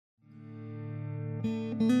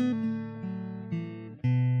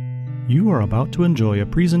You are about to enjoy a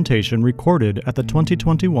presentation recorded at the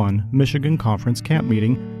 2021 Michigan Conference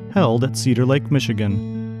Campmeeting held at Cedar Lake,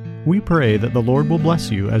 Michigan. We pray that the Lord will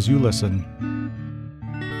bless you as you listen.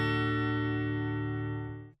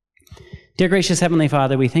 Dear gracious Heavenly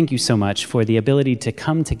Father, we thank you so much for the ability to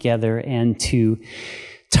come together and to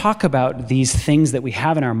talk about these things that we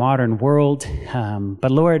have in our modern world.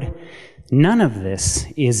 But Lord, none of this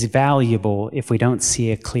is valuable if we don't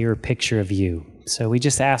see a clear picture of you. So we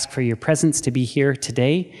just ask for your presence to be here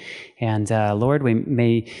today. And Lord,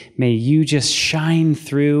 may you just shine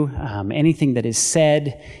through anything that is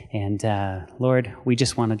said. And Lord, we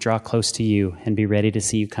just want to draw close to you and be ready to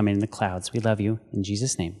see you come in the clouds. We love you. In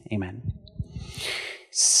Jesus' name, amen.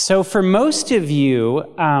 So for most of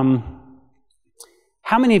you,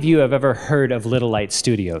 how many of you have ever heard of Little Light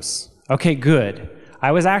Studios? Okay, good.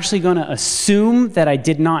 I was actually going to assume that I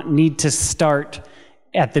did not need to start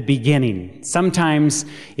at the beginning. Sometimes,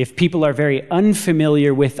 if people are very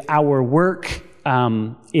unfamiliar with our work,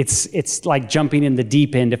 it's like jumping in the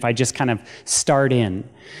deep end if I just kind of start in.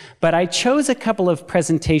 But I chose a couple of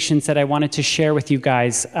presentations that I wanted to share with you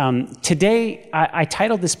guys. Today, I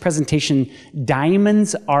titled this presentation,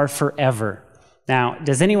 Diamonds Are Forever. Now,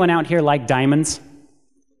 does anyone out here like diamonds?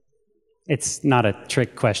 It's not a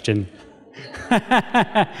trick question.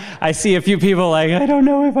 I see a few people like, I don't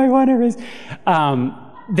know if I want to raise.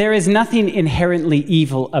 There is nothing inherently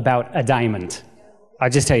evil about a diamond. I'll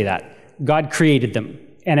just tell you that. God created them.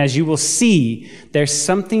 And as you will see, there's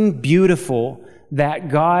something beautiful that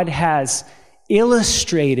God has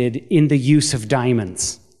illustrated in the use of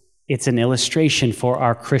diamonds. It's an illustration for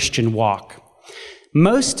our Christian walk.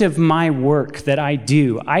 Most of my work that I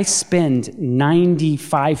do, I spend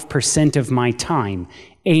 95% of my time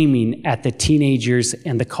aiming at the teenagers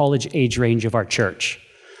and the college age range of our church.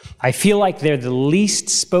 I feel like they're the least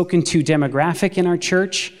spoken to demographic in our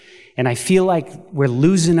church, and I feel like we're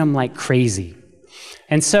losing them like crazy.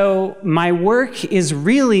 And so my work is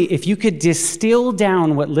really, if you could distill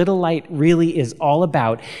down what Little Light really is all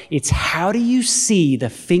about, it's how do you see the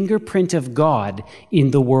fingerprint of God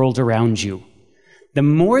in the world around you? The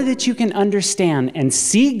more that you can understand and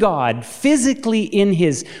see God physically in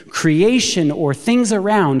his creation or things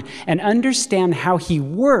around and understand how he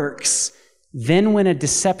works, then when a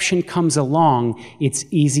deception comes along, it's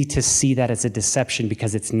easy to see that as a deception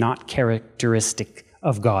because it's not characteristic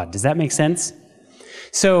of God. Does that make sense?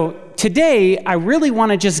 So today, I really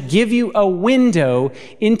want to just give you a window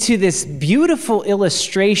into this beautiful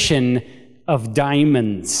illustration of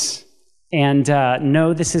diamonds. And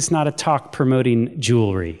no, this is not a talk promoting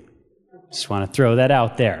jewelry. Just want to throw that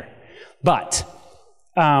out there. But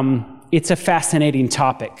it's a fascinating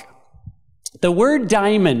topic. The word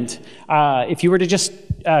diamond, if you were to just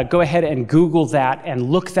go ahead and Google that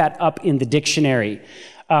and look that up in the dictionary,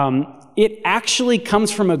 it actually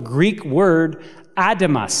comes from a Greek word,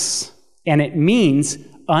 adamas, and it means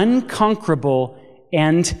unconquerable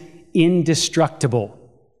and indestructible.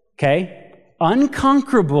 Okay?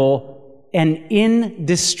 Unconquerable and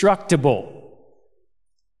indestructible.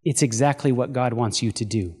 It's exactly what God wants you to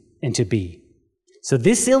do and to be. So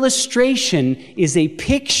this illustration is a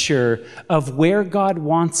picture of where God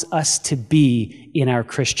wants us to be in our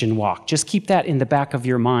Christian walk. Just keep that in the back of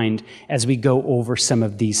your mind as we go over some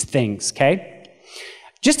of these things, okay?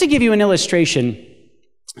 Just to give you an illustration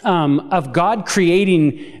of God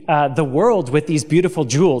creating the world with these beautiful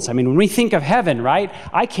jewels. I mean, when we think of heaven, right?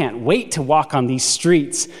 I can't wait to walk on these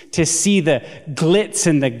streets to see the glitz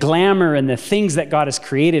and the glamour and the things that God has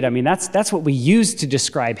created. I mean, that's what we use to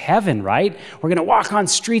describe heaven, right? We're going to walk on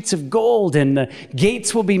streets of gold and the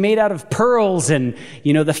gates will be made out of pearls and,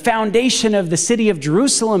 you know, the foundation of the city of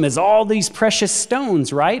Jerusalem is all these precious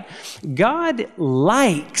stones, right? God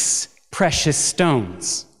likes precious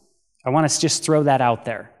stones. I want to just throw that out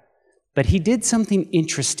there. But he did something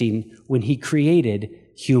interesting when he created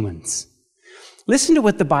humans. Listen to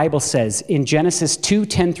what the Bible says in Genesis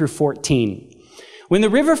 2:10 through 14. When the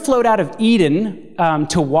river flowed out of Eden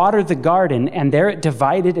to water the garden, and there it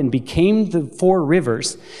divided and became the 4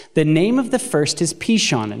 rivers, the name of the first is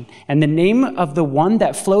Pishon, and the name of the one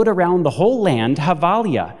that flowed around the whole land,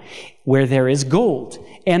 Havalia, where there is gold.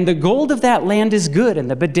 And the gold of that land is good, and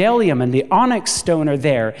the bdellium and the onyx stone are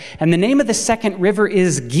there. And the name of the second river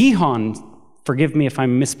is Gihon. Forgive me if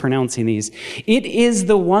I'm mispronouncing these. It is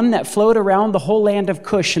the one that flowed around the whole land of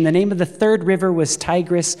Cush, and the name of the third river was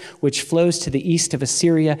Tigris, which flows to the east of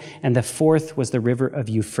Assyria, and the fourth was the river of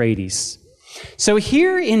Euphrates. So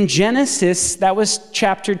here in Genesis, that was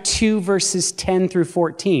chapter 2, verses 10 through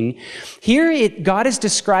 14. Here God is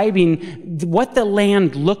describing what the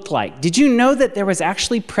land looked like. Did you know that there was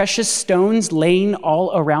actually precious stones laying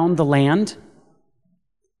all around the land?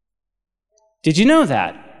 Did you know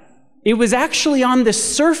that? It was actually on the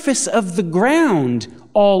surface of the ground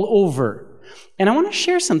all over. And I want to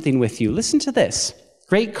share something with you. Listen to this.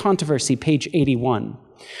 Great Controversy, page 81.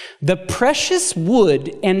 The precious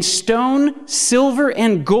wood and stone, silver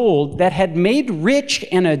and gold that had made rich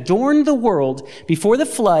and adorned the world before the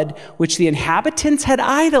flood, which the inhabitants had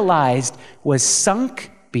idolized, was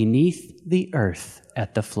sunk beneath the earth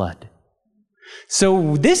at the flood.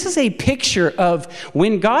 So this is a picture of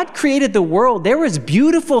when God created the world, there was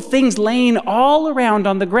beautiful things laying all around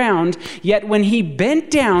on the ground, yet when he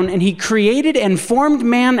bent down and he created and formed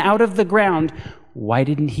man out of the ground, why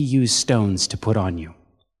didn't he use stones to put on you?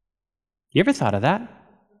 You ever thought of that?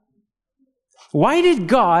 Why did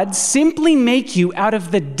God simply make you out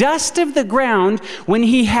of the dust of the ground when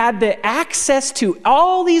he had the access to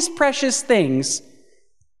all these precious things?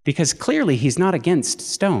 Because clearly he's not against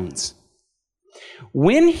stones.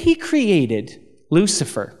 When he created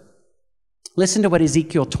Lucifer, listen to what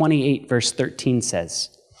Ezekiel 28 verse 13 says.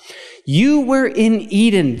 You were in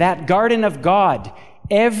Eden, that garden of God.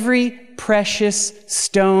 Every precious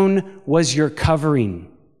stone was your covering.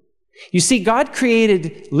 You see, God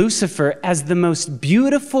created Lucifer as the most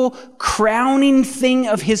beautiful, crowning thing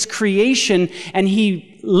of his creation, and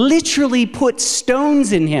he literally put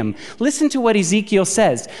stones in him. Listen to what Ezekiel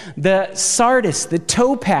says. The sardis, the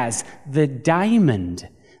topaz, the diamond,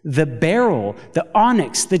 the beryl, the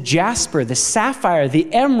onyx, the jasper, the sapphire,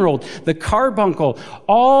 the emerald, the carbuncle,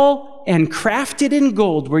 all and crafted in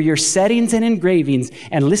gold were your settings and engravings.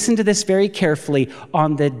 And listen to this very carefully.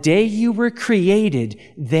 On the day you were created,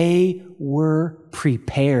 they were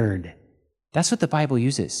prepared. That's what the Bible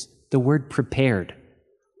uses, the word prepared.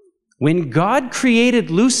 When God created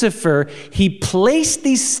Lucifer, he placed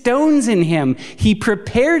these stones in him. He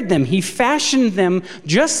prepared them. He fashioned them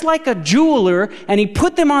just like a jeweler, and he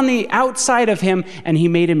put them on the outside of him, and he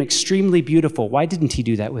made him extremely beautiful. Why didn't he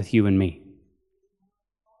do that with you and me?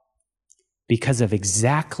 Because of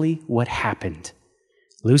exactly what happened.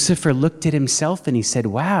 Lucifer looked at himself and he said,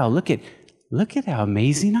 wow, look at how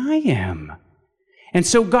amazing I am. And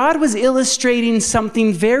so God was illustrating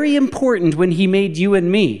something very important when he made you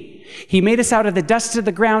and me. He made us out of the dust of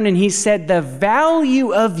the ground, and he said, the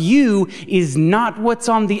value of you is not what's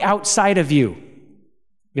on the outside of you.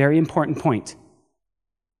 Very important point.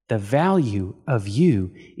 The value of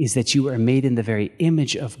you is that you are made in the very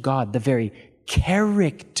image of God, the very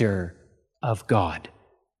character of God.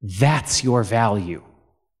 That's your value.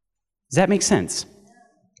 Does that make sense?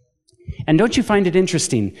 And don't you find it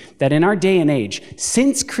interesting that in our day and age,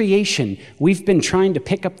 since creation, we've been trying to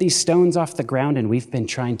pick up these stones off the ground and we've been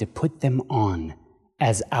trying to put them on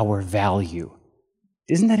as our value.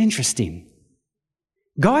 Isn't that interesting?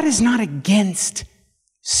 God is not against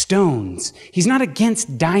stones. He's not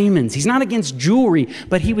against diamonds. He's not against jewelry,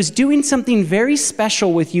 but he was doing something very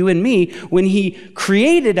special with you and me. When he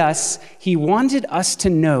created us, he wanted us to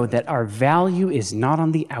know that our value is not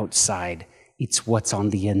on the outside. It's what's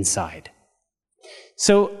on the inside.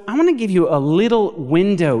 So I want to give you a little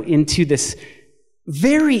window into this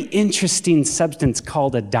very interesting substance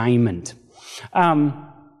called a diamond.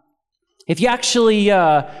 If you actually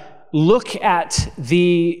look at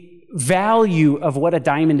the value of what a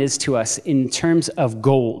diamond is to us in terms of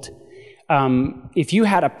gold. If you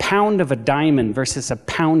had a pound of a diamond versus a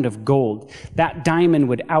pound of gold, that diamond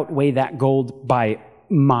would outweigh that gold by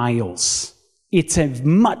miles. It's a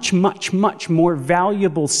much, much, much more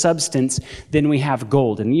valuable substance than we have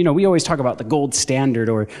gold. And, we always talk about the gold standard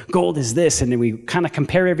or gold is this, and then we kind of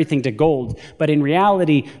compare everything to gold. But in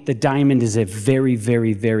reality, the diamond is a very,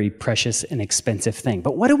 very, very precious and expensive thing.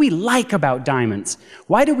 But what do we like about diamonds?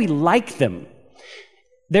 Why do we like them?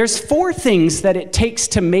 There's 4 things that it takes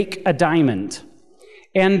to make a diamond.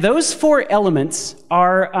 And those 4 elements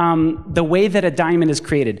are the way that a diamond is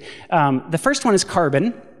created. The first one is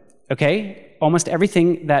carbon, okay? Almost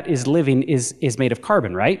everything that is living is made of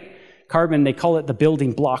carbon, right? Carbon, they call it the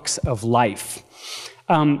building blocks of life.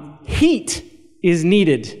 Heat is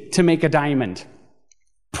needed to make a diamond.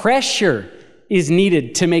 Pressure is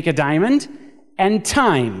needed to make a diamond, and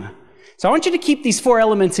time. So I want you to keep these 4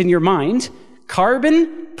 elements in your mind: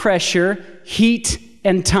 carbon, pressure, heat,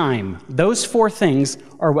 and time. Those 4 things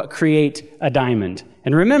are what create a diamond.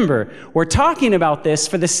 And remember, we're talking about this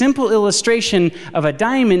for the simple illustration of a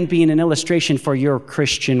diamond being an illustration for your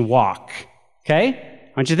Christian walk. Okay?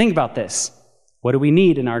 I want you to think about this. What do we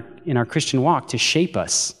need in our Christian walk to shape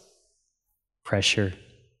us? pressure,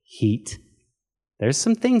 heat. There's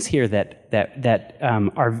some things here that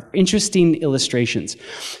are interesting illustrations.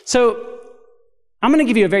 So I'm going to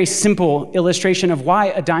give you a very simple illustration of why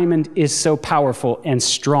a diamond is so powerful and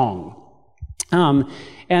strong.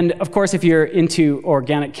 And of course, if you're into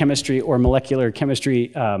organic chemistry or molecular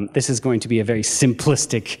chemistry, this is going to be a very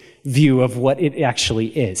simplistic view of what it actually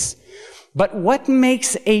is. But what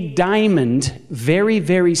makes a diamond very,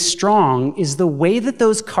 very strong is the way that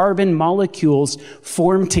those carbon molecules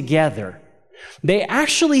form together. They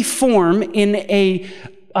actually form in a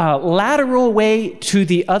lateral way to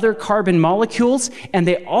the other carbon molecules, and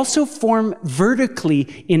they also form vertically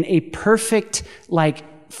in a perfect,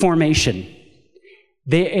 formation.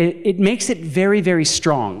 It makes it very, very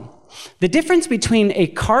strong. The difference between a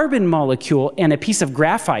carbon molecule and a piece of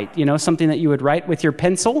graphite, something that you would write with your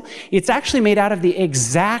pencil, it's actually made out of the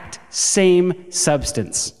exact same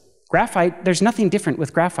substance. Graphite, there's nothing different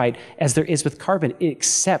with graphite as there is with carbon,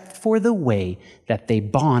 except for the way that they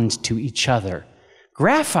bond to each other.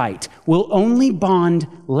 Graphite will only bond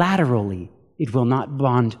laterally. It will not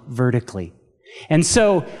bond vertically. And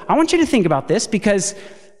so I want you to think about this, because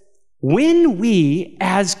when we,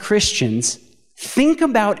 as Christians, think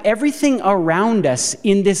about everything around us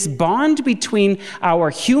in this bond between our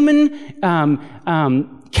human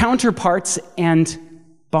counterparts and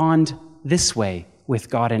bond this way with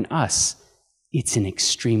God and us, it's an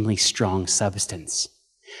extremely strong substance.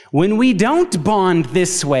 When we don't bond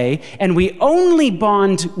this way and we only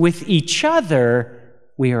bond with each other,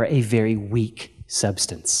 we are a very weak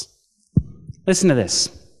substance. Listen to this.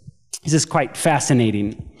 This is quite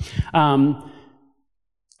fascinating.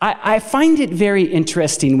 I find it very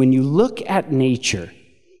interesting when you look at nature.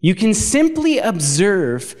 You can simply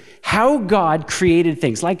observe how God created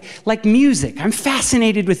things, like music. I'm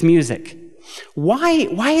fascinated with music.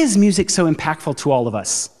 Why is music so impactful to all of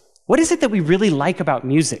us? What is it that we really like about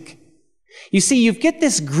music? You see, you get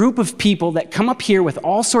this group of people that come up here with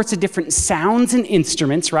all sorts of different sounds and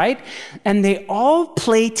instruments, right? And they all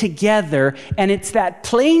play together, and it's that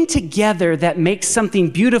playing together that makes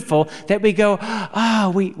something beautiful that we go,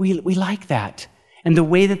 we like that. And the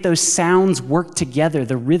way that those sounds work together,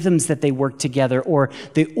 the rhythms that they work together, or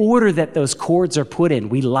the order that those chords are put in,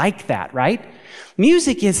 we like that, right?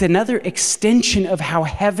 Music is another extension of how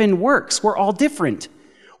heaven works. We're all different.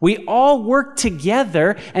 We all work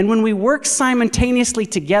together, and when we work simultaneously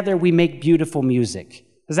together, we make beautiful music.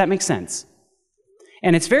 Does that make sense?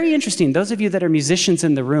 And it's very interesting. Those of you that are musicians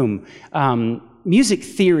in the room, music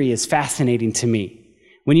theory is fascinating to me.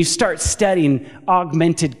 When you start studying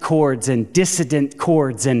augmented chords and dissonant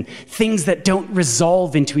chords and things that don't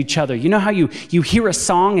resolve into each other. You know how you hear a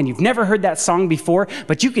song and you've never heard that song before,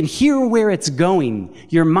 but you can hear where it's going.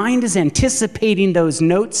 Your mind is anticipating those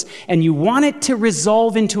notes, and you want it to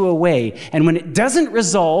resolve into a way. And when it doesn't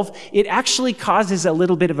resolve, it actually causes a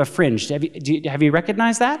little bit of a fringe. Have you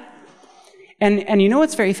recognized that? And you know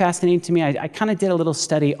what's very fascinating to me? I kind of did a little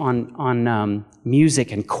study on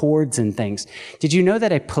music and chords and things. Did you know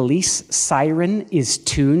that a police siren is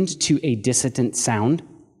tuned to a dissonant sound?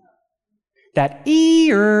 That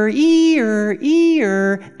ear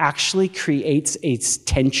actually creates a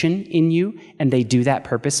tension in you, and they do that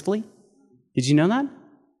purposefully. Did you know that?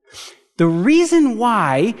 The reason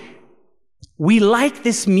why we like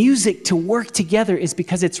this music to work together is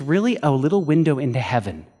because it's really a little window into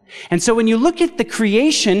heaven. And so when you look at the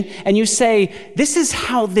creation and you say, this is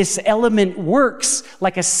how this element works,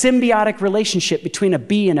 like a symbiotic relationship between a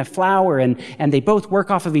bee and a flower, and they both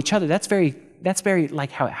work off of each other, that's very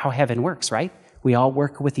like how heaven works, right? We all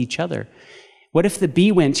work with each other. What if the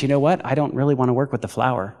bee went, you know what? I don't really want to work with the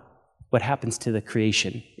flower. What happens to the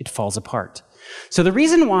creation? It falls apart. So the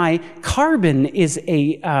reason why carbon is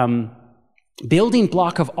a building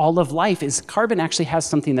block of all of life is carbon actually has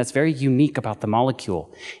something that's very unique about the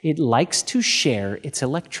molecule. It likes to share its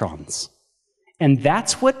electrons. And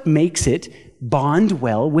that's what makes it bond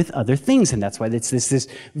well with other things. And that's why it's this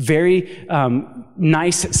very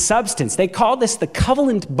nice substance. They call this the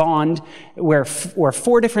covalent bond, where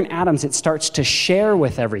four different atoms, it starts to share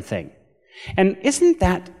with everything. And isn't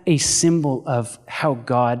that a symbol of how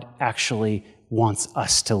God actually wants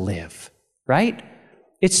us to live, right?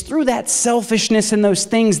 It's through that selfishness and those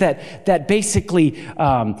things that basically,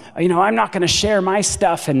 I'm not going to share my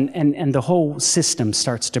stuff, and the whole system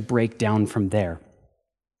starts to break down from there.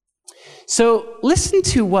 So listen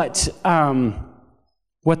to what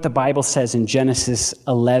the Bible says in Genesis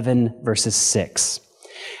 11, verses 6.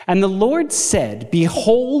 And the Lord said,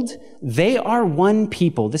 behold, they are one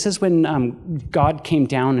people. This is when God came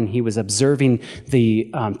down and he was observing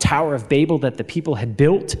the Tower of Babel that the people had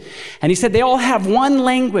built. And he said, they all have one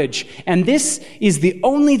language, and this is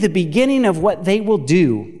only the beginning of what they will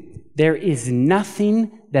do. There is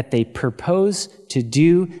nothing that they propose to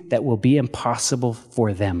do that will be impossible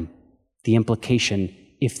for them. The implication,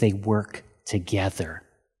 if they work together.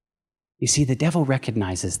 You see, the devil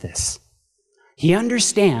recognizes this. He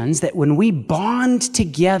understands that when we bond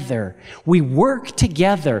together, we work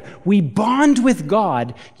together, we bond with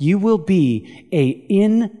God, you will be an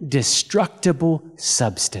indestructible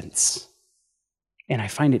substance. And I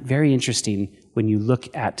find it very interesting when you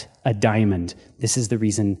look at a diamond. This is the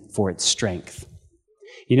reason for its strength.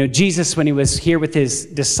 You know, Jesus, when he was here with his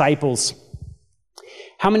disciples,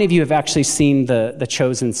 how many of you have actually seen the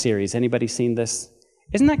Chosen series? Anybody seen this?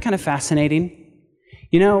 Isn't that kind of fascinating?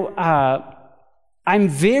 You know, I'm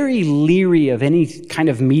very leery of any kind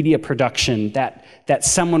of media production that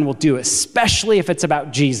someone will do, especially if it's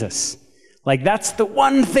about Jesus. Like, that's the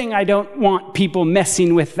one thing I don't want people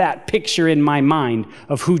messing with, that picture in my mind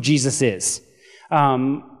of who Jesus is.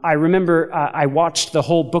 I remember I watched the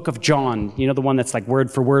whole book of John, you know, the one that's like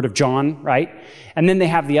word for word of John, right? And then they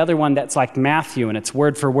have the other one that's like Matthew, and it's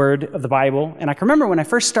word for word of the Bible. And I can remember when I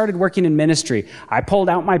first started working in ministry, I pulled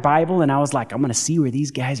out my Bible and I was like, I'm going to see where these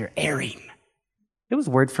guys are erring. It was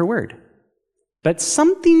word for word. But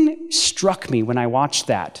something struck me when I watched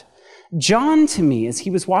that. John, to me, as he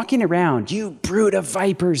was walking around, you brood of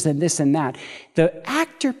vipers and this and that, the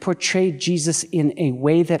actor portrayed Jesus in a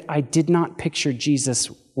way that I did not picture Jesus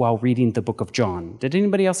while reading the book of John. Did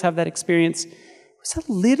anybody else have that experience? It was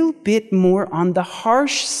a little bit more on the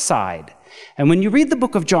harsh side. And when you read the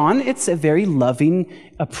book of John, it's a very loving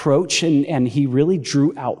approach, and he really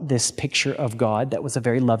drew out this picture of God that was a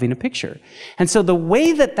very loving picture. And so the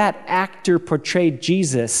way that actor portrayed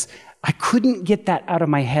Jesus, I couldn't get that out of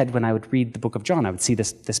my head when I would read the book of John. I would see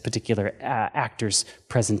this particular actor's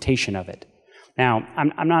presentation of it. Now,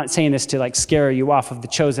 I'm not saying this to like scare you off of The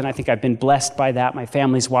Chosen. I think I've been blessed by that. My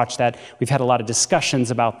family's watched that. We've had a lot of discussions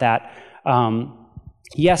about that.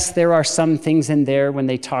 Yes, there are some things in there when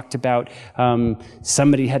they talked about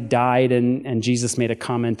somebody had died and Jesus made a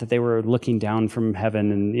comment that they were looking down from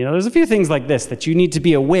heaven. And, you know, there's a few things like this that you need to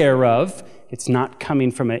be aware of. It's not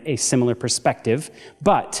coming from a similar perspective.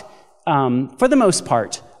 But for the most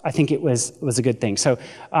part, I think it was a good thing. So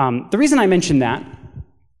the reason I mentioned that,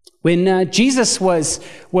 when Jesus was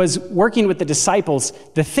working with the disciples,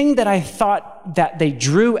 the thing that I thought that they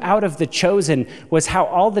drew out of The Chosen was how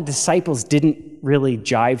all the disciples didn't really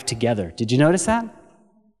jive together. Did you notice that?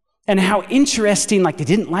 And how interesting, like they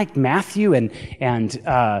didn't like Matthew, and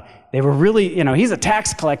they were really, you know, he's a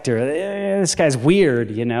tax collector. This guy's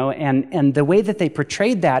weird, you know, and the way that they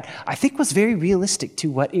portrayed that, I think, was very realistic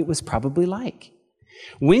to what it was probably like.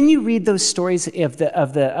 When you read those stories of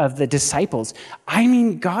the disciples, I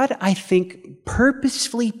mean, God, I think,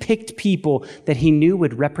 purposefully picked people that he knew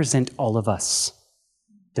would represent all of us.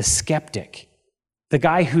 The skeptic, the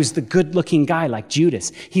guy who's the good-looking guy like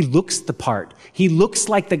Judas. He looks the part. He looks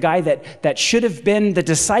like the guy that should have been the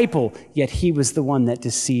disciple, yet he was the one that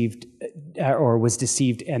deceived or was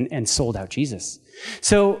deceived and sold out Jesus.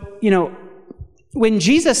 So, you know, when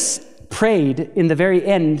Jesus prayed in the very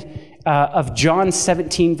end of John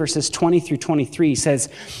 17, verses 20 through 23, says,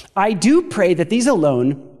 I do pray that these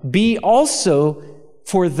alone be also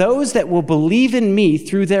for those that will believe in me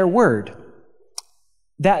through their word,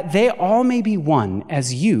 that they all may be one,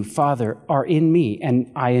 as you, Father, are in me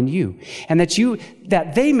and I in you, and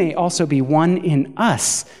that they may also be one in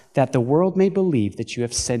us, that the world may believe that you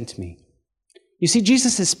have sent me. You see,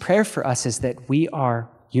 Jesus' prayer for us is that we are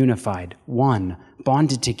unified, one,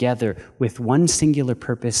 bonded together with one singular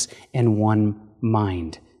purpose and one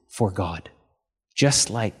mind for God,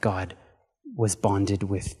 just like God was bonded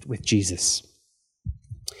with Jesus.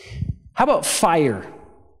 How about fire?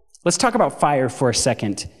 Let's talk about fire for a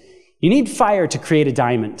second. You need fire to create a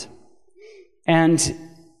diamond. And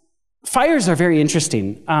fires are very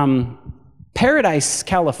interesting. Paradise,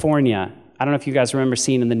 California, I don't know if you guys remember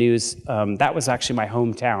seeing in the news, that was actually my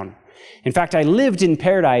hometown. In fact, I lived in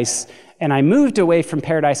Paradise, and I moved away from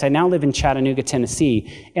Paradise. I now live in Chattanooga,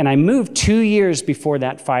 Tennessee, and I moved 2 years before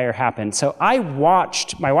that fire happened. So my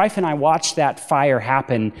wife and I watched that fire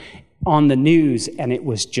happen on the news, and it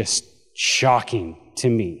was just shocking to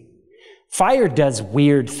me. Fire does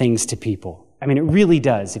weird things to people. I mean, it really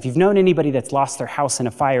does. If you've known anybody that's lost their house in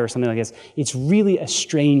a fire or something like this, it's really a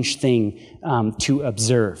strange thing to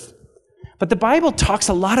observe. But the Bible talks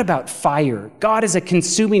a lot about fire. God is a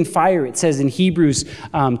consuming fire, it says in Hebrews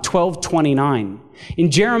 12:29. In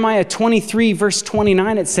Jeremiah 23, verse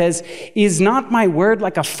 29, it says, "Is not my word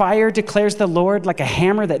like a fire, declares the Lord, like a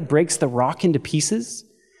hammer that breaks the rock into pieces?"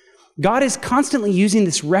 God is constantly using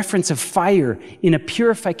this reference of fire in a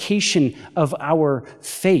purification of our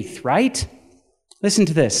faith, right? Listen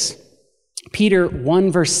to this. Peter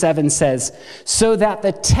 1 verse 7 says, "So that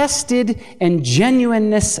the tested and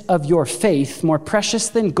genuineness of your faith, more precious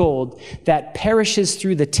than gold, that perishes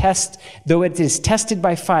through the test, though it is tested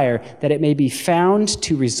by fire, that it may be found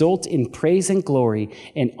to result in praise and glory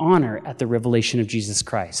and honor at the revelation of Jesus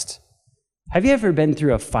Christ." Have you ever been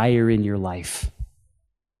through a fire in your life?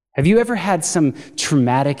 Have you ever had some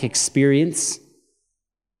traumatic experience?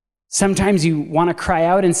 Sometimes you want to cry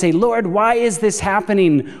out and say, "Lord, why is this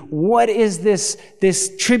happening? What is this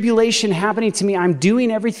tribulation happening to me? I'm doing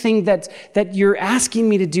everything that you're asking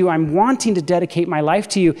me to do. I'm wanting to dedicate my life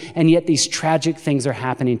to you, and yet these tragic things are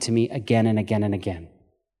happening to me again and again and again."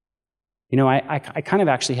 You know, I kind of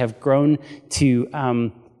actually have grown to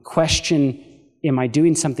question, am I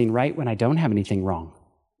doing something right when I don't have anything wrong?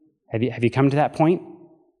 Have you come to that point?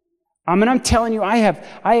 I'm telling you, I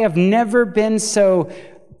have never been so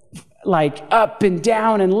like up and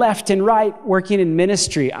down and left and right working in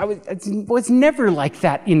ministry. I was never like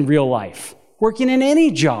that in real life, working in any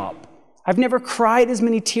job. I've never cried as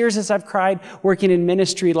many tears as I've cried working in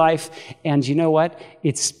ministry life. And you know what?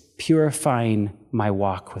 It's purifying my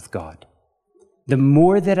walk with God. The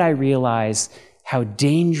more that I realize how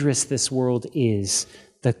dangerous this world is,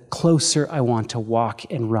 the closer I want to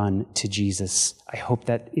walk and run to Jesus. I hope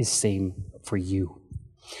that is same for you.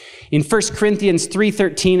 In 1 Corinthians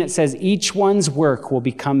 3:13, it says, "Each one's work will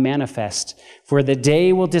become manifest, for the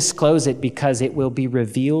day will disclose it, because it will be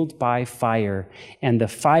revealed by fire, and the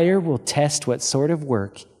fire will test what sort of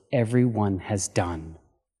work everyone has done."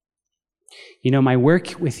 You know, my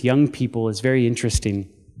work with young people is very interesting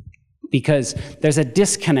because there's a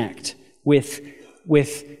disconnect with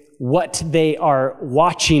what they are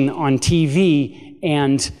watching on TV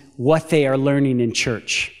and what they are learning in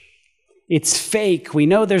church. It's fake. We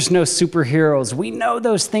know there's no superheroes. We know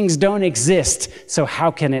those things don't exist. So how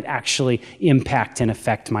can it actually impact and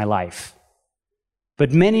affect my life?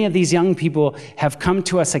 But many of these young people have come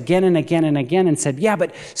to us again and again and again and said, "Yeah,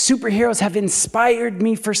 but superheroes have inspired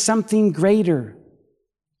me for something greater."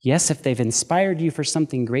 Yes, if they've inspired you for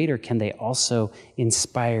something greater, can they also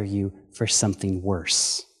inspire you for something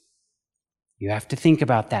worse? You have to think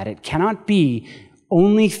about that. It cannot be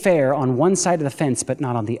only fair on one side of the fence, but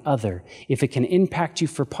not on the other. If it can impact you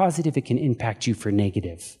for positive, it can impact you for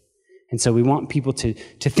negative. And so we want people to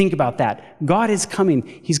think about that. God is coming.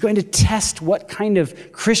 He's going to test what kind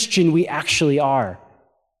of Christian we actually are.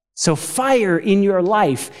 So fire in your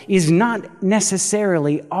life is not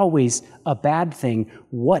necessarily always a bad thing.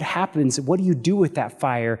 What happens, what do you do with that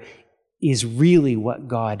fire is really what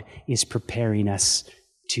God is preparing us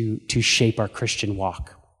to shape our Christian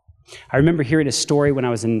walk. I remember hearing a story when I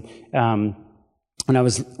was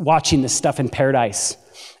watching this stuff in Paradise,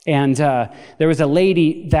 and there was a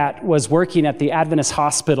lady that was working at the Adventist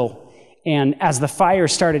hospital, and as the fire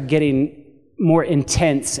started getting more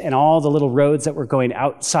intense and all the little roads that were going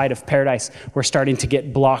outside of Paradise were starting to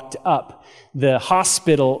get blocked up, the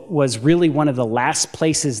hospital was really one of the last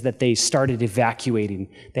places that they started evacuating.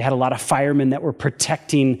 They had a lot of firemen that were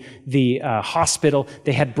protecting the hospital.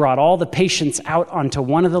 They had brought all the patients out onto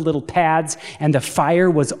one of the little pads, and the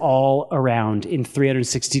fire was all around in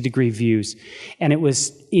 360-degree views. And it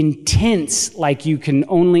was intense, like you can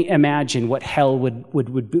only imagine what hell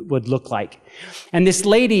would look like. And this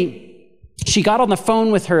lady, she got on the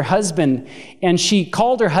phone with her husband, and she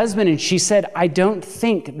called her husband, and she said, "I don't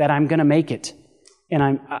think that I'm going to make it,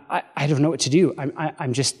 and I don't know what to do.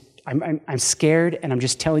 I'm scared, and I'm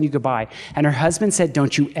just telling you goodbye." And her husband said,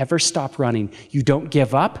 "Don't you ever stop running. You don't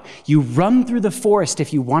give up. You run through the forest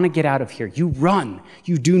if you want to get out of here. You run.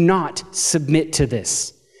 You do not submit to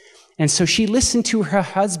this." And so she listened to her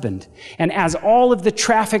husband. And as all of the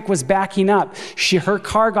traffic was backing up, her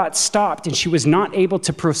car got stopped and she was not able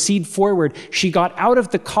to proceed forward. She got out of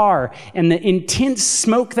the car, and the intense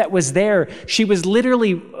smoke that was there, she was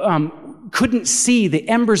literally couldn't see. The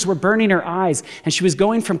embers were burning her eyes, and she was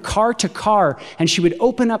going from car to car, and she would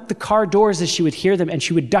open up the car doors as she would hear them, and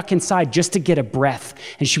she would duck inside just to get a breath,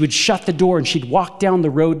 and she would shut the door, and she'd walk down the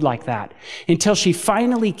road like that until she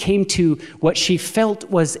finally came to what she felt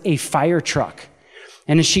was a fire truck.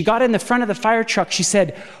 And as she got in the front of the fire truck, she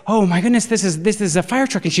said, "Oh my goodness, this is a fire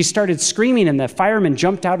truck." And she started screaming, and the firemen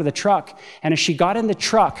jumped out of the truck. And as she got in the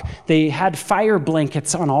truck, they had fire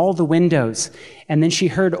blankets on all the windows. And then she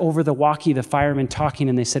heard over the walkie the firemen talking,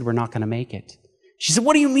 and they said, "We're not going to make it." She said,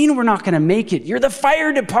 "What do you mean we're not going to make it? You're the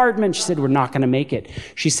fire department." She said, "We're not going to make it."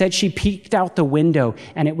 She said she peeked out the window,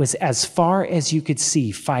 and it was as far as you could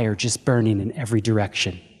see, fire just burning in every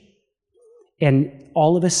direction. And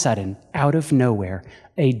all of a sudden, out of nowhere,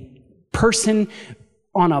 a person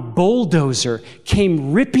on a bulldozer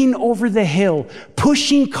came ripping over the hill,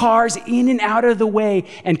 pushing cars in and out of the way,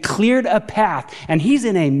 and cleared a path. And he's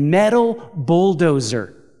in a metal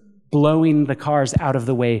bulldozer, blowing the cars out of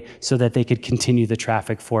the way so that they could continue the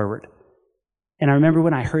traffic forward. And I remember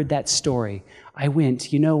when I heard that story, I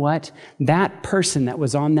went, you know what? That person that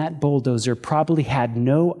was on that bulldozer probably had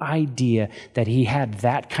no idea that he had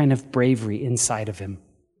that kind of bravery inside of him.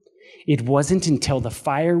 It wasn't until the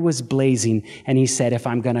fire was blazing and he said, "If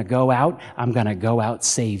I'm going to go out, I'm going to go out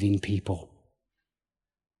saving people."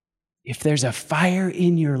 If there's a fire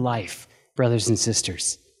in your life, brothers and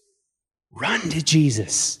sisters, run to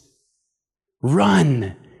Jesus.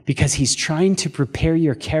 Run, because he's trying to prepare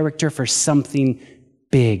your character for something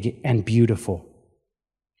big and beautiful.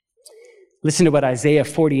 Listen to what Isaiah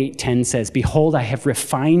 48:10 says. "Behold, I have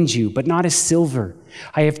refined you, but not as silver.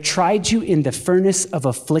 I have tried you in the furnace of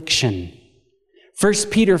affliction."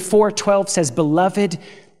 1 Peter 4:12 says, "Beloved,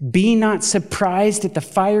 be not surprised at the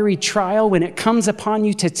fiery trial when it comes upon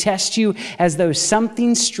you to test you as though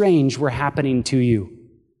something strange were happening to you."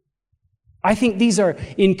 I think these are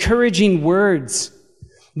encouraging words.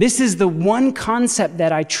 This is the one concept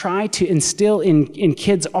that I try to instill in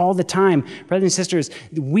kids all the time. Brothers and sisters,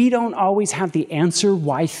 we don't always have the answer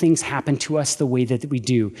why things happen to us the way that we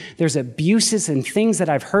do. There's abuses and things that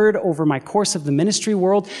I've heard over my course of the ministry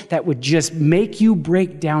world that would just make you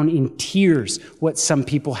break down in tears what some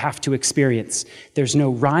people have to experience. There's no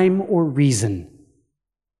rhyme or reason.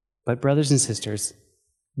 But brothers and sisters,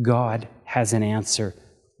 God has an answer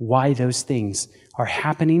why those things are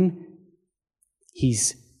happening.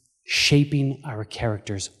 He's shaping our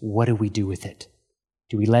characters. What do we do with it?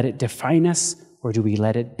 Do we let it define us, or do we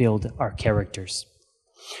let it build our characters?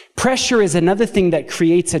 Pressure is another thing that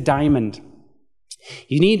creates a diamond.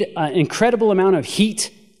 You need an incredible amount of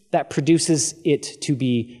heat that produces it to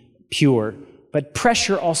be pure, but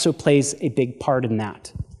pressure also plays a big part in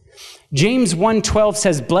that. James 1:12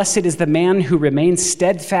 says, "Blessed is the man who remains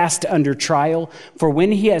steadfast under trial, for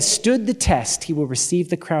when he has stood the test, he will receive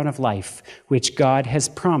the crown of life, which God has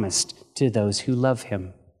promised to those who love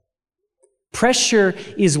him." Pressure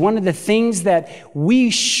is one of the things that we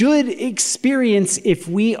should experience if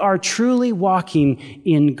we are truly walking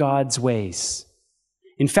in God's ways.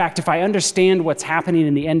 In fact, if I understand what's happening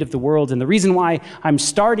in the end of the world, and the reason why I'm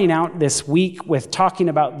starting out this week with talking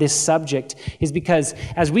about this subject is because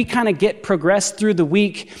as we kind of progress through the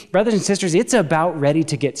week, brothers and sisters, it's about ready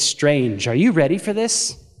to get strange. Are you ready for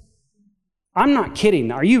this? I'm not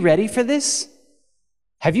kidding. Are you ready for this?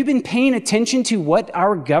 Have you been paying attention to what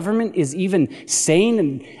our government is even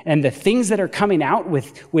saying and the things that are coming out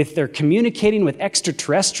with their communicating with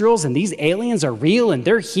extraterrestrials, and these aliens are real and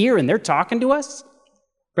they're here and they're talking to us?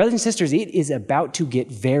 Brothers and sisters, it is about to get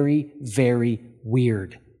very, very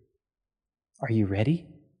weird. Are you ready?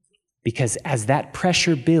 Because as that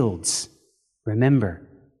pressure builds, remember,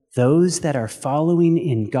 those that are following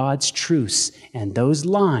in God's truths and those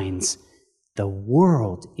lines, the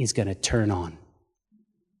world is going to turn on.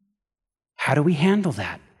 How do we handle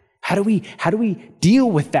that? How do we deal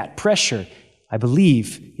with that pressure? I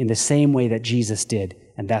believe in the same way that Jesus did,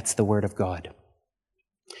 and that's the Word of God.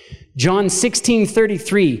 John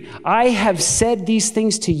 16:33, "I have said these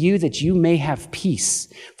things to you that you may have peace.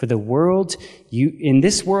 For in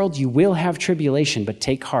this world you will have tribulation, but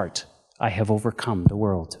take heart, I have overcome the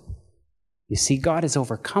world." You see, God has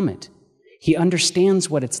overcome it. He understands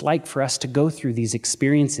what it's like for us to go through these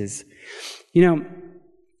experiences. You know,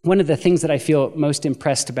 one of the things that I feel most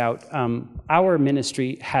impressed about, our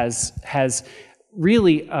ministry has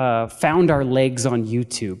really found our legs on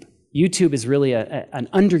YouTube. YouTube is really an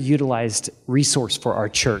underutilized resource for our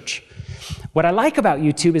church. What I like about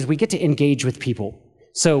YouTube is we get to engage with people.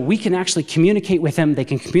 So we can actually communicate with them. They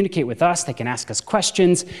can communicate with us. They can ask us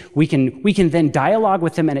questions. We can then dialogue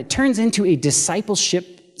with them, and it turns into a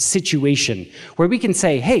discipleship situation where we can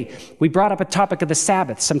say, "Hey, we brought up a topic of the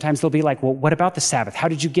Sabbath." Sometimes they'll be like, "Well, what about the Sabbath? How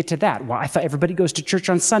did you get to that?" "Well, I thought everybody goes to church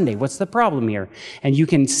on Sunday. What's the problem here?" And you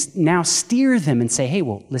can now steer them and say, "Hey,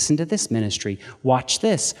 well, listen to this ministry. Watch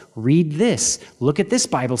this. Read this. Look at this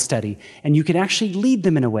Bible study." And you can actually lead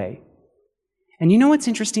them in a way. And you know what's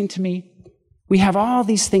interesting to me? We have all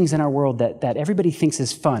these things in our world that everybody thinks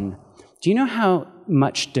is fun. Do you know how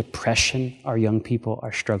much depression our young people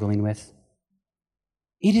are struggling with?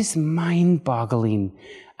 It is mind-boggling.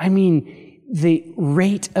 I mean, the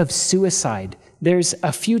rate of suicide. There's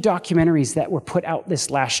a few documentaries that were put out this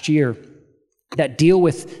last year that deal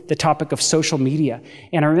with the topic of social media.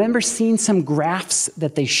 And I remember seeing some graphs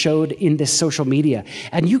that they showed in this social media.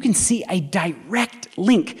 And you can see a direct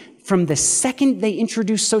link from the second they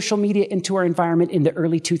introduced social media into our environment in the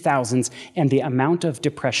early 2000s and the amount of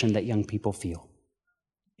depression that young people feel.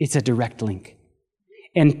 It's a direct link.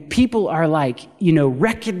 And people are like,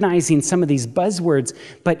 recognizing some of these buzzwords,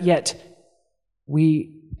 but yet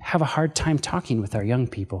we have a hard time talking with our young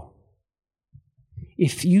people.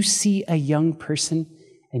 If you see a young person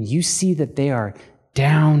and you see that they are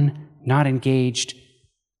down, not engaged,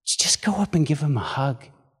 just go up and give them a hug.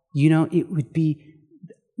 It would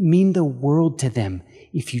mean the world to them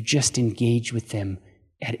if you just engage with them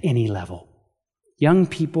at any level. Young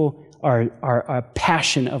people are a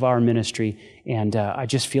passion of our ministry, and I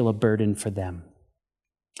just feel a burden for them.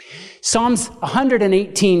 Psalms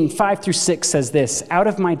 118, 5-6 says this, "Out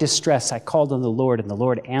of my distress I called on the Lord, and the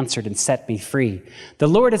Lord answered and set me free. The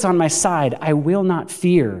Lord is on my side. I will not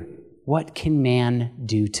fear. What can man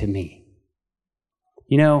do to me?"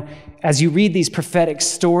 As you read these prophetic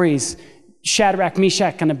stories, Shadrach,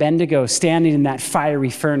 Meshach, and Abednego standing in that fiery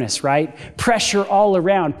furnace, right? Pressure all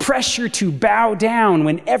around, pressure to bow down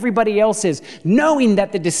when everybody else is, knowing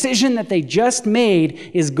that the decision that they just made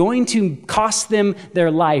is going to cost them their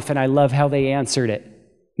life. And I love how they answered it.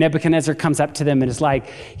 Nebuchadnezzar comes up to them and is like,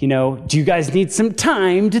 do you guys need some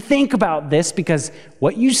time to think about this? Because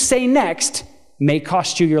what you say next may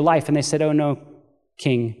cost you your life. And they said, "Oh no,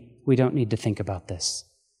 King, we don't need to think about this.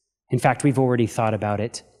 In fact, we've already thought about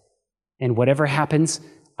it. And whatever happens,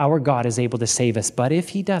 our God is able to save us. But if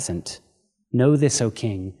he doesn't, know this, O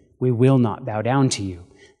king, we will not bow down to you."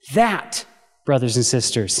 That, brothers and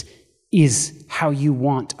sisters, is how you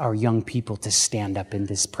want our young people to stand up in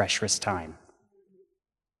this precious time.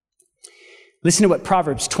 Listen to what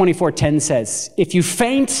Proverbs 24:10 says. "If you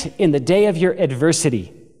faint in the day of your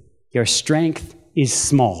adversity, your strength is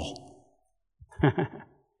small."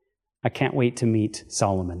 I can't wait to meet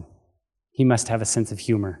Solomon. He must have a sense of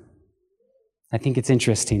humor. I think it's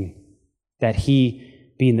interesting that he,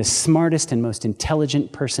 being the smartest and most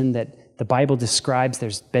intelligent person that the Bible describes,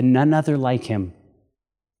 there's been none other like him.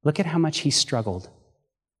 Look at how much he struggled.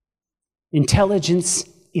 Intelligence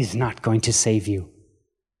is not going to save you.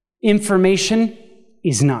 Information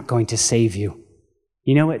is not going to save you.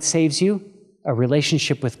 You know what saves you? A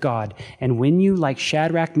relationship with God. And when you, like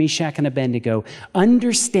Shadrach, Meshach, and Abednego,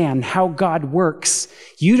 understand how God works,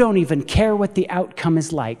 you don't even care what the outcome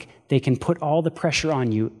is like. They can put all the pressure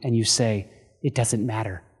on you, and you say, "It doesn't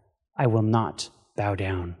matter. I will not bow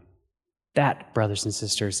down." That, brothers and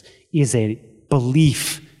sisters, is a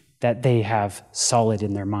belief that they have solid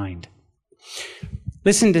in their mind.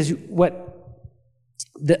 Listen to what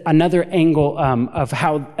another angle of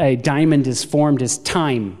how a diamond is formed is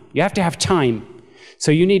time. You have to have time.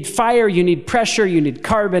 So you need fire, you need pressure, you need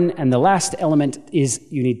carbon, and the last element is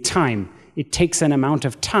you need time. It takes an amount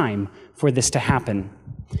of time for this to happen.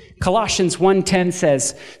 Colossians 1:10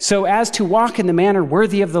 says, "So as to walk in the manner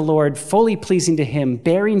worthy of the Lord, fully pleasing to him,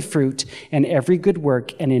 bearing fruit and every good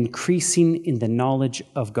work, and increasing in the knowledge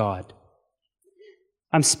of God."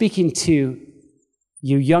 I'm speaking to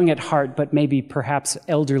you young at heart, but maybe perhaps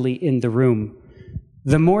elderly in the room.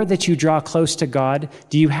 The more that you draw close to God,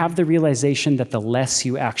 do you have the realization that the less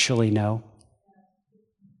you actually know?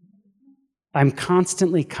 I'm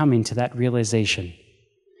constantly coming to that realization.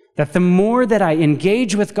 That the more that I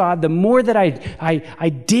engage with God, the more that I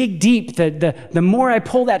dig deep, the more I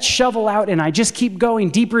pull that shovel out and I just keep going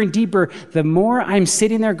deeper and deeper, the more I'm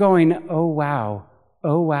sitting there going, "Oh wow,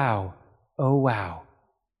 oh wow, oh wow."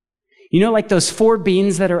 Like those four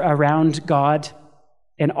beings that are around God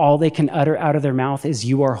and all they can utter out of their mouth is,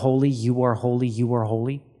 "You are holy, you are holy, you are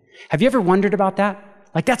holy." Have you ever wondered about that?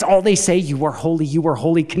 Like that's all they say, "You are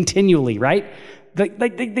holy," continually, right?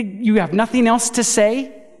 You have nothing else to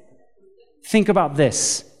say? Think about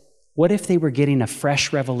this. What if they were getting a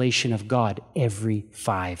fresh revelation of God every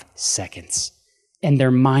 5 seconds? And their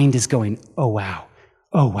mind is going, "Oh, wow,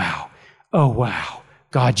 oh, wow, oh, wow.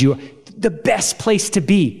 God, the best place to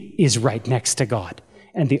be is right next to God.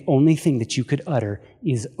 And the only thing that you could utter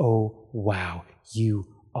is, 'Oh, wow, you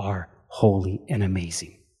are holy and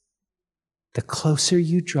amazing.'" The closer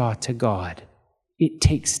you draw to God, it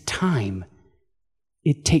takes time.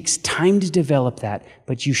 It takes time to develop that,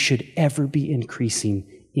 but you should ever be increasing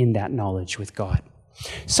in that knowledge with God.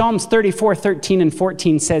 Psalms 34:13 and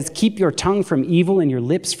 14 says, "Keep your tongue from evil and your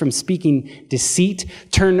lips from speaking deceit.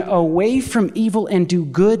 Turn away from evil and do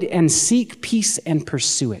good, and seek peace and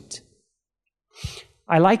pursue it."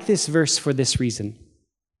 I like this verse for this reason.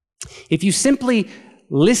 If you simply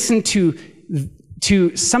listen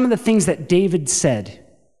to some of the things that David said,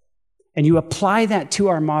 and you apply that to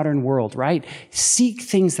our modern world, right? Seek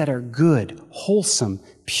things that are good, wholesome,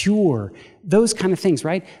 pure, those kind of things,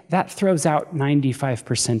 right? That throws out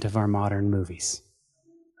 95% of our modern movies,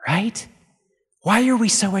 right? Why are we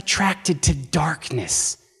so attracted to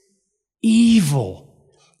darkness, evil?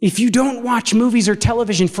 If you don't watch movies or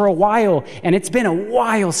television for a while, and it's been a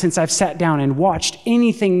while since I've sat down and watched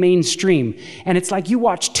anything mainstream, and it's like you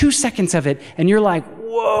watch 2 seconds of it, and you're like,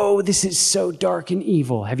 whoa, this is so dark and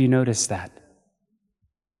evil. Have you noticed that?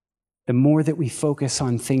 The more that we focus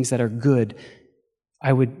on things that are good,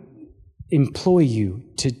 I would implore you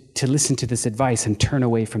to listen to this advice and turn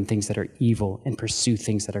away from things that are evil and pursue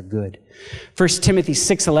things that are good. 1 Timothy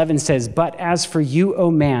 6:11 says, "But as for you,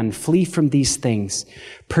 O man, flee from these things.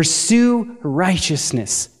 Pursue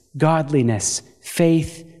righteousness, godliness,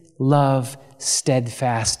 faith, love,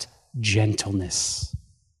 steadfast gentleness."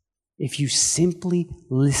 If you simply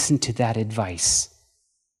listen to that advice,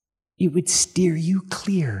 it would steer you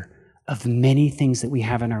clear of many things that we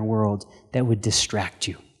have in our world that would distract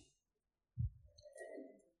you.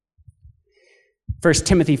 1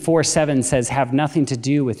 Timothy 4:7 says, "Have nothing to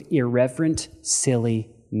do with irreverent,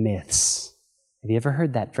 silly myths." Have you ever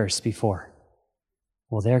heard that verse before?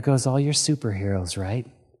 Well, there goes all your superheroes, right?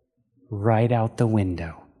 Right out the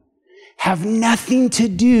window. Have nothing to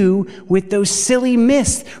do with those silly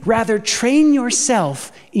myths. Rather, train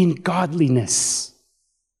yourself in godliness.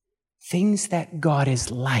 Things that God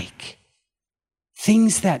is like.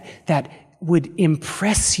 Things that would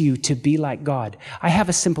impress you to be like God. I have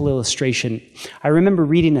a simple illustration. I remember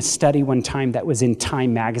reading a study one time that was in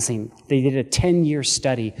Time magazine. They did a 10-year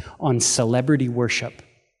study on celebrity worship.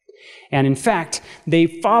 And in fact, they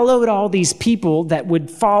followed all these people that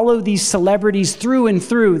would follow these celebrities through and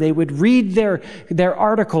through. They would read their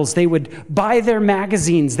articles. They would buy their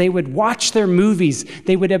magazines. They would watch their movies.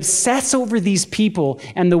 They would obsess over these people.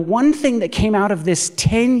 And the one thing that came out of this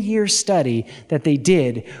 10-year study that they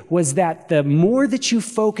did was that the more that you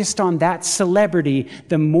focused on that celebrity,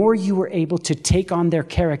 the more you were able to take on their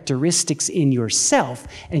characteristics in yourself,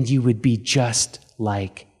 and you would be just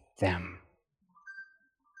like them.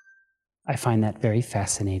 I find that very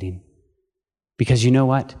fascinating because you know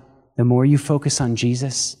what? The more you focus on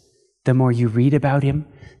Jesus, the more you read about him,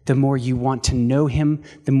 the more you want to know him,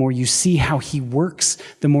 the more you see how he works,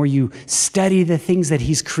 the more you study the things that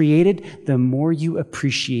he's created, the more you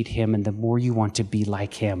appreciate him and the more you want to be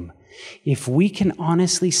like him. If we can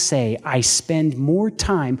honestly say, I spend more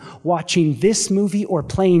time watching this movie or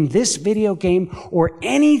playing this video game or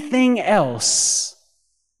anything else,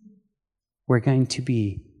 we're going to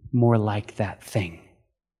be more like that thing.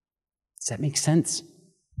 Does that make sense?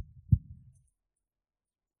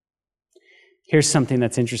 Here's something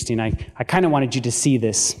that's interesting. I kind of wanted you to see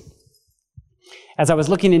this. As I was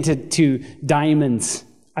looking into diamonds,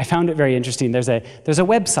 I found it very interesting. There's a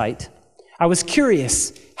website. I was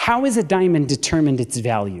curious, how is a diamond determined its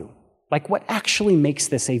value? Like, what actually makes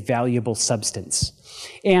this a valuable substance?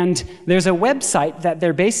 And there's a website that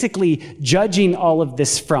they're basically judging all of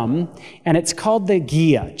this from, and it's called the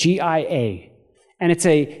GIA, G-I-A. And it's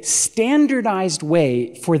a standardized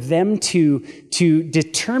way for them to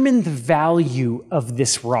determine the value of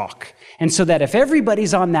this rock. And so that if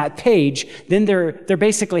everybody's on that page, then they're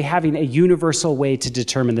basically having a universal way to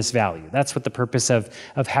determine this value. That's what the purpose of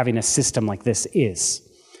having a system like this is.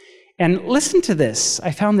 And listen to this. I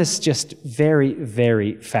found this just very,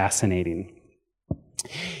 very fascinating.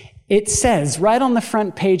 It says right on the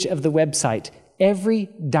front page of the website, every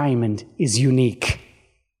diamond is unique.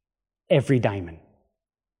 Every diamond.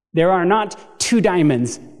 There are not two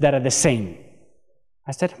diamonds that are the same.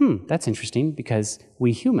 I said, that's interesting because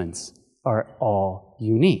we humans are all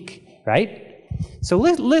unique, right? So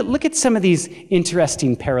look at some of these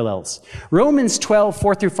interesting parallels. Romans 12,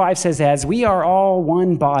 4-5 says, as we are all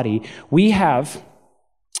one body, we have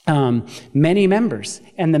many members,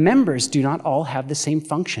 and the members do not all have the same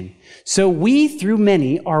function. So we, through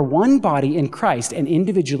many, are one body in Christ and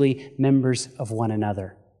individually members of one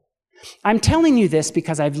another. I'm telling you this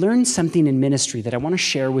because I've learned something in ministry that I want to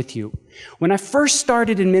share with you. When I first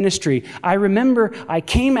started in ministry, I remember I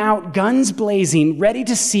came out guns blazing, ready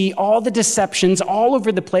to see all the deceptions all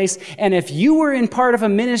over the place. And if you were in part of a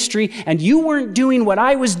ministry and you weren't doing what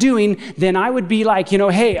I was doing, then I would be like,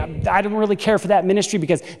 hey, I don't really care for that ministry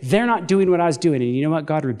because they're not doing what I was doing. And you know what?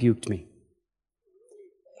 God rebuked me.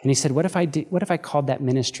 And he said, what if I called that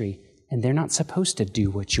ministry and they're not supposed to do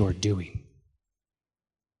what you're doing?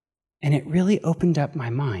 And it really opened up my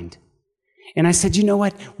mind. And I said, you know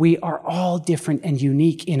what? We are all different and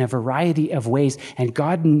unique in a variety of ways, and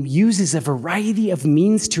God uses a variety of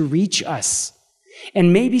means to reach us.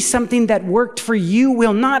 And maybe something that worked for you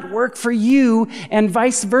will not work for you, and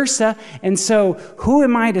vice versa. And so who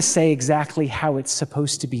am I to say exactly how it's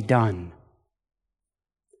supposed to be done?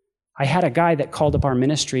 I had a guy that called up our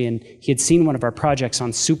ministry, and he had seen one of our projects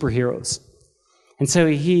on superheroes. And so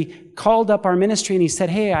he called up our ministry and he said,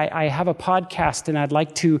 hey, I have a podcast and I'd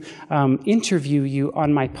like to interview you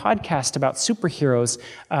on my podcast about superheroes.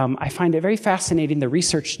 I find it very fascinating, the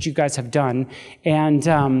research that you guys have done. And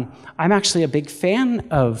I'm actually a big fan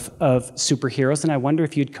of superheroes, and I wonder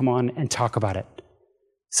if you'd come on and talk about it.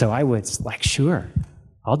 So I was like, sure,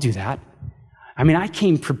 I'll do that. I mean, I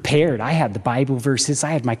came prepared. I had the Bible verses.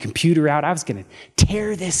 I had my computer out. I was going to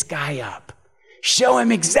tear this guy up. Show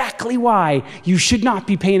him exactly why you should not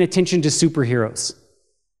be paying attention to superheroes.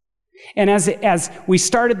 And as we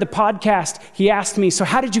started the podcast, he asked me, so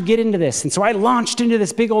how did you get into this? And so I launched into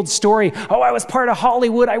this big old story. Oh, I was part of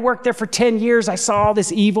Hollywood. I worked there for 10 years. I saw all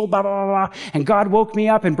this evil, blah, blah, blah, blah. And God woke me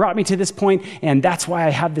up and brought me to this point, and that's why I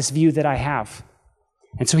have this view that I have.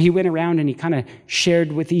 And so he went around and he kind of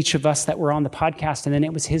shared with each of us that were on the podcast, and then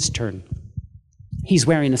it was his turn. He's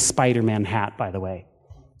wearing a Spider-Man hat, by the way.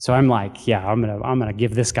 So I'm like, yeah, I'm gonna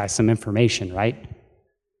give this guy some information, right?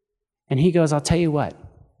 And he goes, I'll tell you what,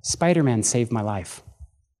 Spider-Man saved my life.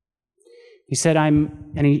 He said,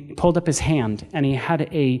 and he pulled up his hand, and he had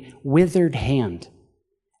a withered hand.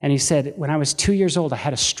 And he said, when I was 2 years old, I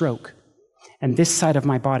had a stroke, and this side of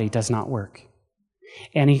my body does not work.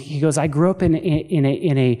 And he goes, I grew up in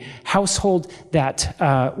a household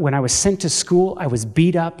that when I was sent to school, I was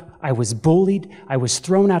beat up, I was bullied, I was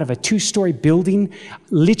thrown out of a 2-story building.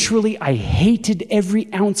 Literally, I hated every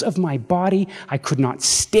ounce of my body. I could not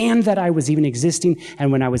stand that I was even existing.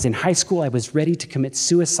 And when I was in high school, I was ready to commit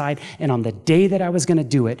suicide. And on the day that I was going to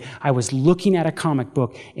do it, I was looking at a comic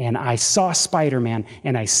book, and I saw Spider-Man,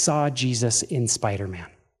 and I saw Jesus in Spider-Man.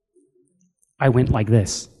 I went like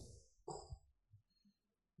this.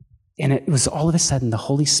 And it was all of a sudden the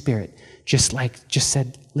Holy Spirit just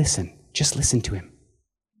said, listen, just listen to him.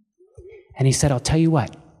 And he said, I'll tell you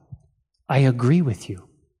what, I agree with you.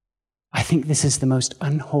 I think this is the most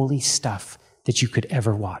unholy stuff that you could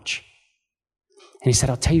ever watch. And he said,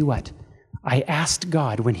 I'll tell you what, I asked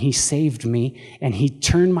God when he saved me and he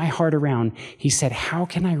turned my heart around, he said, how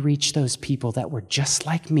can I reach those people that were just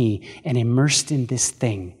like me and immersed in this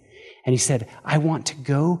thing? And he said, I want to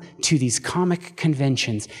go to these comic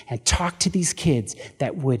conventions and talk to these kids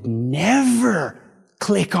that would never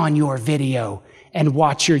click on your video and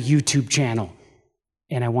watch your YouTube channel.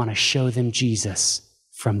 And I want to show them Jesus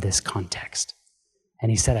from this context. And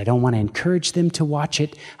he said, I don't want to encourage them to watch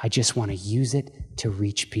it. I just want to use it to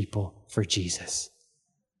reach people for Jesus.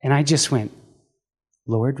 And I just went,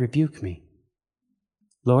 Lord, rebuke me.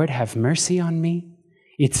 Lord, have mercy on me.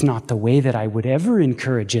 It's not the way that I would ever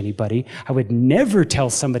encourage anybody. I would never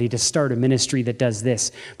tell somebody to start a ministry that does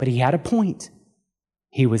this. But he had a point.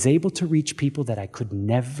 He was able to reach people that I could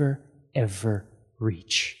never, ever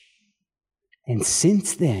reach. And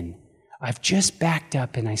since then, I've just backed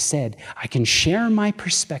up and I said, I can share my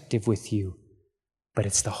perspective with you, but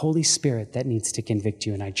it's the Holy Spirit that needs to convict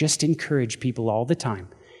you. And I just encourage people all the time.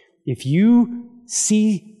 If you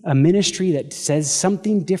see a ministry that says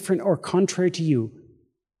something different or contrary to you,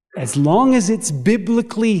 as long as it's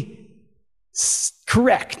biblically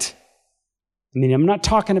correct, I mean, I'm not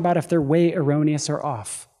talking about if they're way erroneous or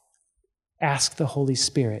off. Ask the Holy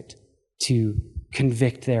Spirit to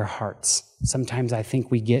convict their hearts. Sometimes I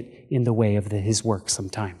think we get in the way of his work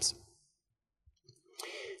sometimes.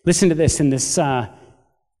 Listen to this in this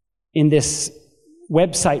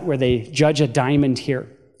website where they judge a diamond here.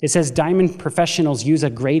 It says diamond professionals use a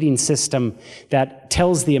grading system that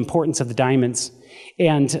tells the importance of the diamonds.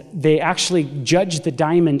 And they actually judge the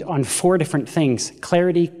diamond on 4 different things: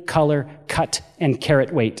 clarity, color, cut, and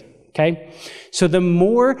carat weight. Okay? So the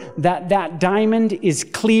more that diamond is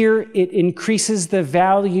clear, it increases the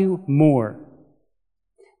value more.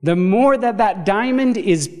 The more that diamond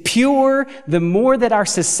is pure, the more that our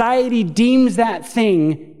society deems that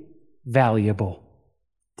thing valuable.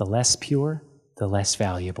 The less pure, the less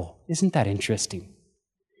valuable. Isn't that interesting?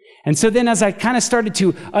 And so then as I kind of started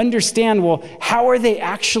to understand, well, how are they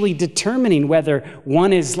actually determining whether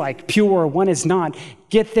one is like pure or one is not?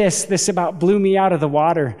 Get this about blew me out of the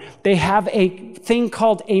water. They have a thing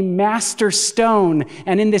called a master stone.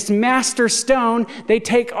 And in this master stone, they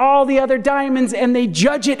take all the other diamonds and they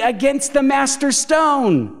judge it against the master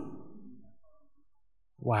stone.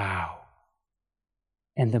 Wow.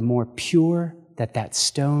 And the more pure that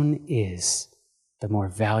stone is, the more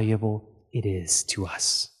valuable it is to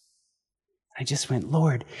us. I just went,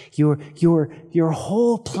 Lord, your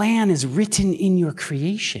whole plan is written in your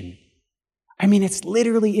creation. I mean, it's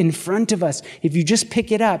literally in front of us. If you just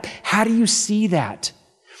pick it up, how do you see that?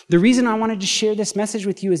 The reason I wanted to share this message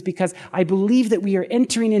with you is because I believe that we are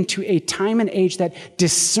entering into a time and age that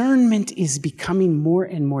discernment is becoming more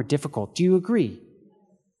and more difficult. Do you agree?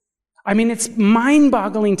 I mean, it's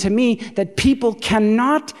mind-boggling to me that people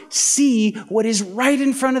cannot see what is right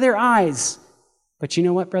in front of their eyes. But you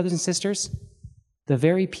know what, brothers and sisters? The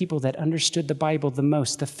very people that understood the Bible the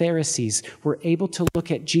most, the Pharisees, were able to look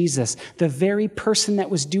at Jesus, the very person that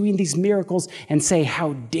was doing these miracles, and say,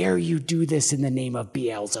 how dare you do this in the name of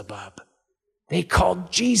Beelzebub? They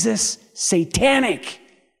called Jesus satanic.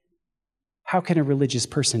 How can a religious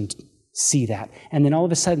person see that? And then all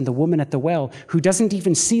of a sudden, the woman at the well, who doesn't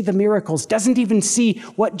even see the miracles, doesn't even see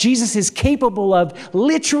what Jesus is capable of,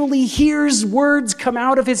 literally hears words come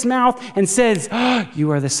out of his mouth and says,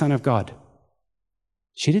 you are the Son of God.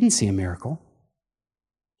 She didn't see a miracle.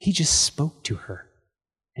 He just spoke to her,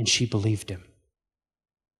 and she believed him.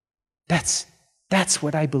 That's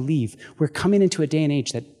what I believe. We're coming into a day and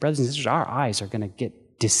age that, brothers and sisters, our eyes are going to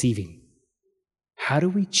get deceiving. How do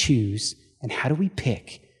we choose and how do we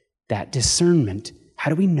pick that discernment? How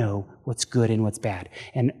do we know what's good and what's bad?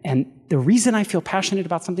 And the reason I feel passionate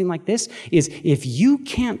about something like this is if you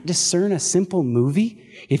can't discern a simple movie,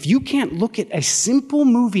 if you can't look at a simple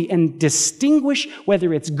movie and distinguish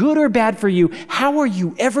whether it's good or bad for you, how are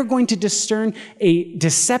you ever going to discern a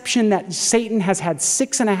deception that Satan has had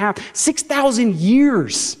 6,000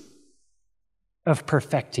 years of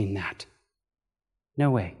perfecting that? No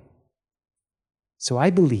way. So I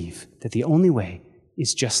believe that the only way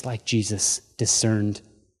is just like Jesus discerned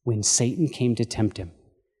when Satan came to tempt him.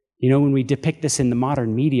 You know, when we depict this in the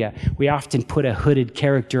modern media, we often put a hooded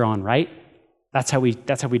character on, right? That's how we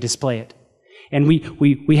display it. And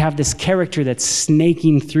we have this character that's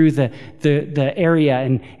snaking through the area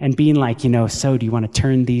and being like, so do you want to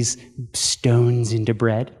turn these stones into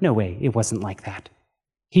bread? No way, it wasn't like that.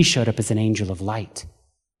 He showed up as an angel of light.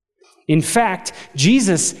 In fact,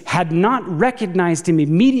 Jesus had not recognized him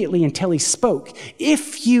immediately until he spoke,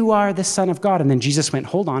 if you are the Son of God. And then Jesus went,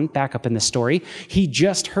 hold on, back up in the story. He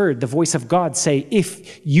just heard the voice of God say,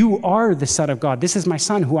 if you are the Son of God, this is my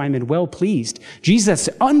Son who I'm in well pleased. Jesus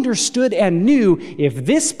understood and knew if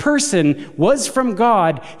this person was from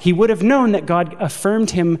God, he would have known that God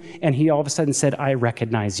affirmed him, and he all of a sudden said, I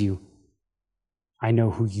recognize you. I know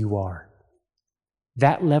who you are.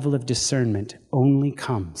 That level of discernment only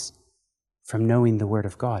comes from knowing the Word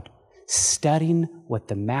of God, studying what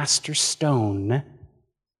the master stone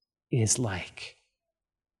is like.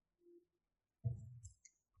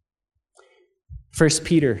 1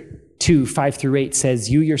 Peter 2, 5-8 says,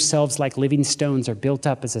 you yourselves like living stones are built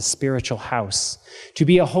up as a spiritual house, to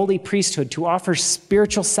be a holy priesthood, to offer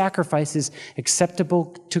spiritual sacrifices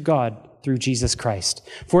acceptable to God through Jesus Christ.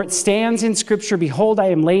 For it stands in Scripture, behold, I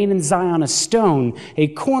am laying in Zion a stone, a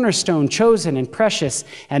cornerstone chosen and precious,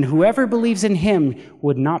 and whoever believes in him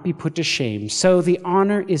would not be put to shame. So the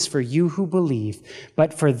honor is for you who believe,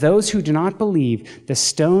 but for those who do not believe, the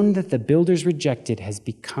stone that the builders rejected has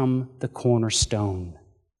become the cornerstone.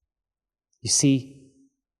 You see,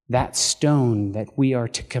 that stone that we are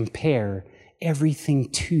to compare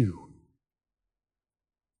everything to,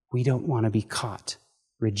 we don't want to be caught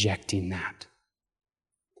rejecting that.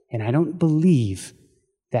 And I don't believe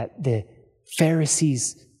that the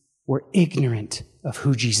Pharisees were ignorant of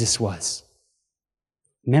who Jesus was.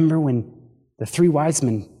 Remember when the three wise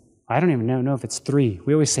men, I don't even know if it's three.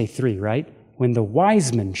 We always say three, right? When the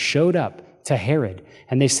wise men showed up to Herod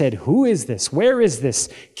and they said, who is this? Where is this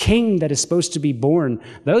king that is supposed to be born?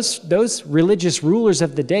 Those religious rulers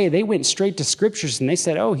of the day, they went straight to scriptures and they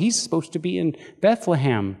said, oh, he's supposed to be in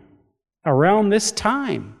Bethlehem around this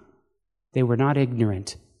time. They were not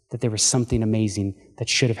ignorant that there was something amazing that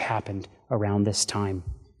should have happened around this time.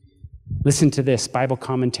 Listen to this Bible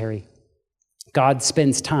commentary. God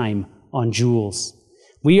spends time on jewels.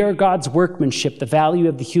 We are God's workmanship. The value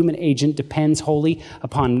of the human agent depends wholly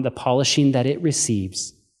upon the polishing that it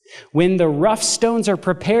receives. When the rough stones are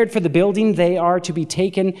prepared for the building, they are to be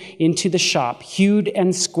taken into the shop, hewed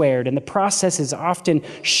and squared, and the process is often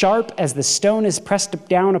sharp as the stone is pressed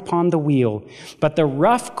down upon the wheel. But the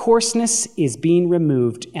rough coarseness is being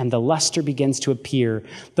removed, and the luster begins to appear.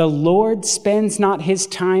 The Lord spends not his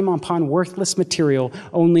time upon worthless material,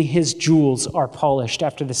 only his jewels are polished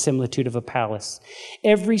after the similitude of a palace.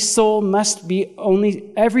 Every soul must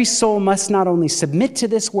not only submit to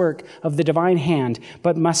this work of the divine hand,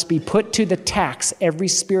 but must be put to the tax every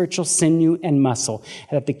spiritual sinew and muscle,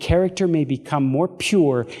 that the character may become more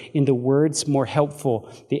pure, in the words more helpful,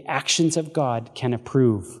 the actions of God can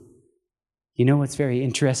approve. You know what's very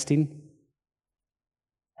interesting?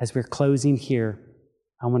 As we're closing here,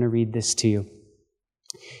 I want to read this to you.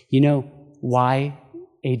 You know why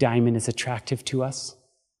a diamond is attractive to us?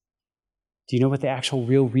 Do you know what the actual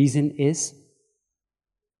real reason is?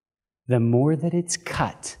 The more that it's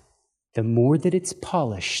cut, the more that it's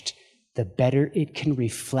polished, the better it can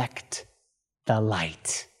reflect the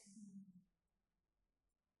light.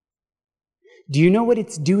 Do you know what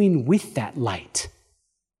it's doing with that light?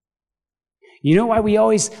 You know why we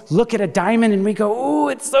always look at a diamond and we go, "Oh,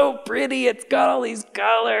 it's so pretty, it's got all these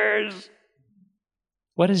colors."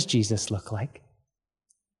 What does Jesus look like?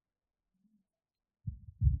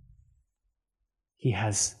 He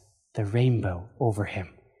has the rainbow over him.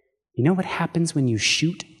 You know what happens when you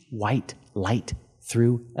shoot white light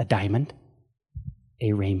through a diamond?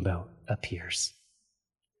 A rainbow appears.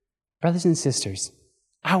 Brothers and sisters,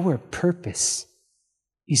 our purpose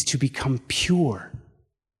is to become pure.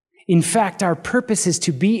 In fact, our purpose is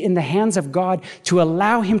to be in the hands of God, to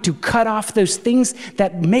allow him to cut off those things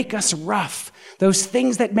that make us rough, those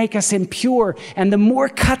things that make us impure. And the more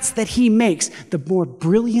cuts that he makes, the more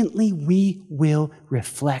brilliantly we will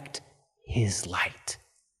reflect his light.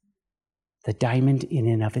 The diamond in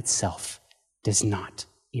and of itself does not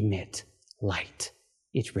emit light.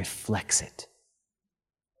 It reflects it.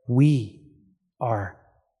 We are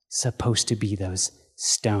supposed to be those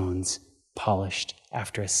stones polished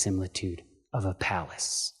after a similitude of a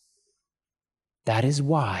palace. That is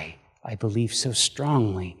why I believe so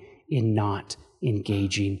strongly in not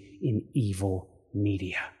engaging in evil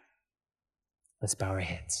media. Let's bow our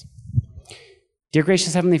heads. Dear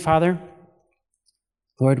gracious Heavenly Father,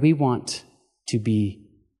 Lord, we want to be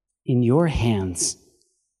in your hands,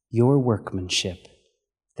 your workmanship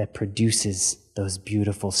that produces those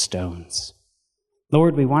beautiful stones.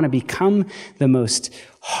 Lord, we want to become the most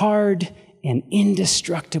hard and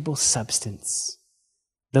indestructible substance.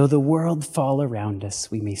 Though the world fall around us,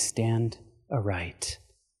 we may stand aright.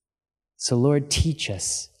 So, Lord, teach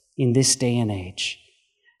us in this day and age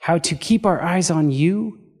how to keep our eyes on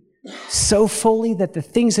you so fully that the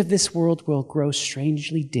things of this world will grow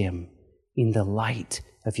strangely dim in the light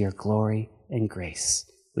of your glory and grace.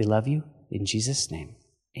 We love you. In Jesus' name,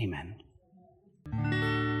 amen.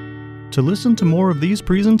 To listen to more of these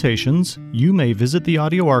presentations, you may visit the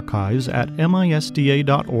audio archives at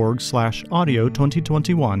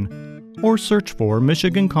misda.org/audio2021 or search for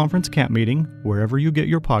Michigan Conference Campmeeting wherever you get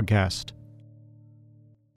your podcast.